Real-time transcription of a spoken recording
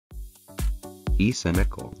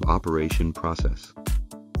ISEMECO operation process.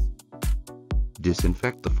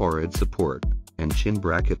 Disinfect the forehead support and chin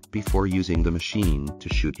bracket before using the machine to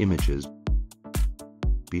shoot images.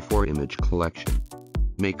 Before image collection,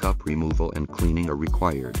 makeup removal and cleaning are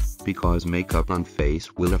required, because makeup on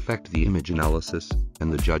face will affect the image analysis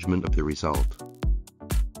and the judgment of the result.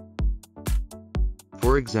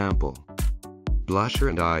 For example, blusher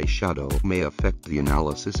and eyeshadow may affect the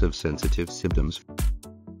analysis of sensitive symptoms.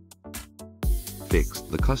 Fix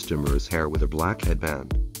the customer's hair with a black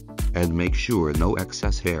headband, and make sure no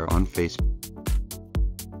excess hair on face.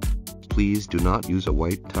 Please do not use a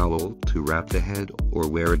white towel to wrap the head or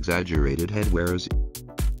wear exaggerated headwears.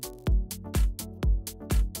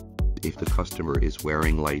 If the customer is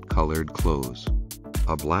wearing light-colored clothes,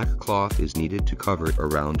 a black cloth is needed to cover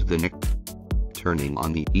around the neck. Turning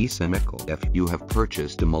on the ISEMECO. If you have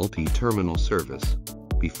purchased a multi-terminal service,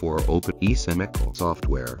 before open ISEMECO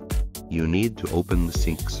software, you need to open the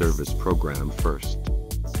Sync service program first.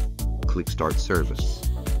 Click Start Service.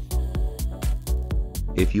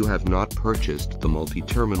 If you have not purchased the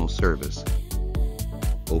multi-terminal service,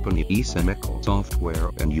 open the ISEMECO software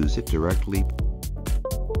and use it directly.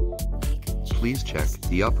 Please check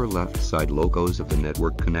the upper left side logos of the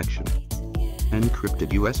network connection,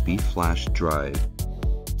 encrypted USB flash drive,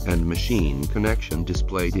 and machine connection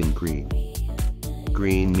displayed in green.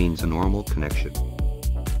 Green means a normal connection.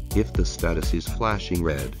 If the status is flashing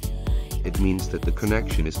red, it means that the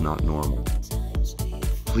connection is not normal.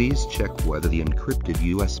 Please check whether the encrypted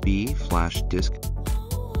USB flash disk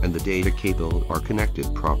and the data cable are connected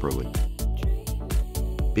properly.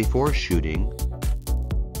 Before shooting,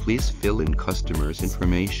 please fill in customer's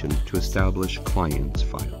information to establish client's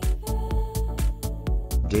file.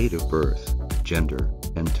 Date of birth, gender,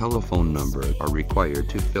 and telephone number are required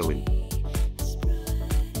to fill in.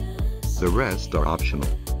 The rest are optional.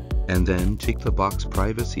 And then tick the box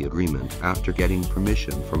Privacy Agreement after getting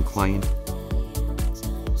permission from client.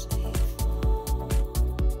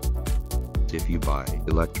 If you buy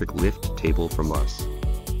electric lift table from us,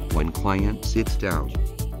 when client sits down,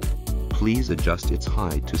 please adjust its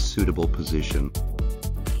height to suitable position.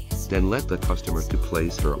 Then let the customer to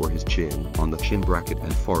place her or his chin on the chin bracket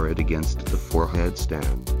and forehead against the forehead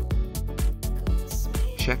stand.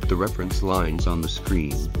 Check the reference lines on the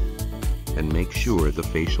screen and make sure the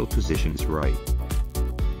facial position is right.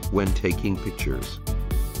 When taking pictures,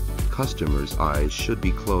 customers' eyes should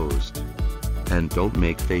be closed, and don't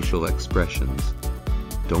make facial expressions.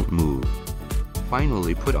 Don't move.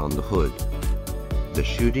 Finally, put on the hood. The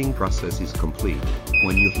shooting process is complete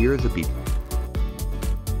when you hear the beep.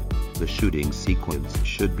 The shooting sequence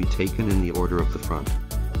should be taken in the order of the front.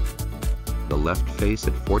 The left face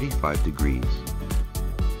at 45 degrees.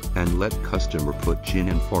 And let customer put chin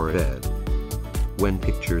and forehead. When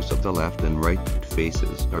pictures of the left and right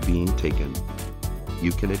faces are being taken,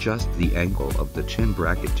 you can adjust the angle of the chin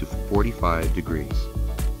bracket to 45 degrees.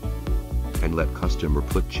 And let customer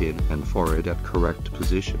put chin and forehead at correct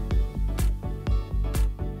position.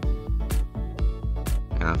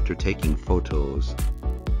 After taking photos,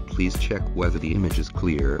 please check whether the image is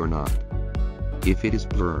clear or not. If it is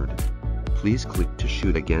blurred, please click to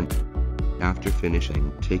shoot again. After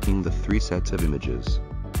finishing taking the 3 sets of images,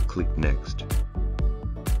 click Next.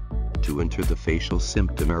 To enter the facial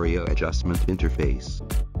symptom area adjustment interface,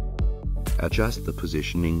 adjust the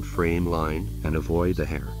positioning frame line and avoid the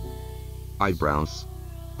hair, eyebrows,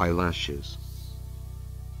 eyelashes.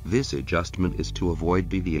 This adjustment is to avoid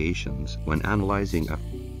deviations when analyzing.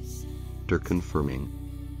 After confirming,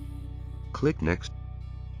 click Next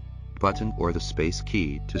button or the space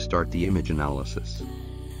key to start the image analysis.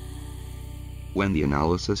 When the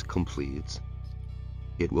analysis completes,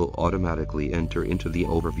 it will automatically enter into the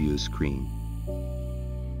overview screen.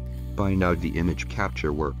 By now the image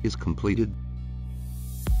capture work is completed.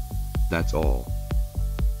 That's all.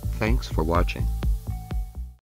 Thanks for watching.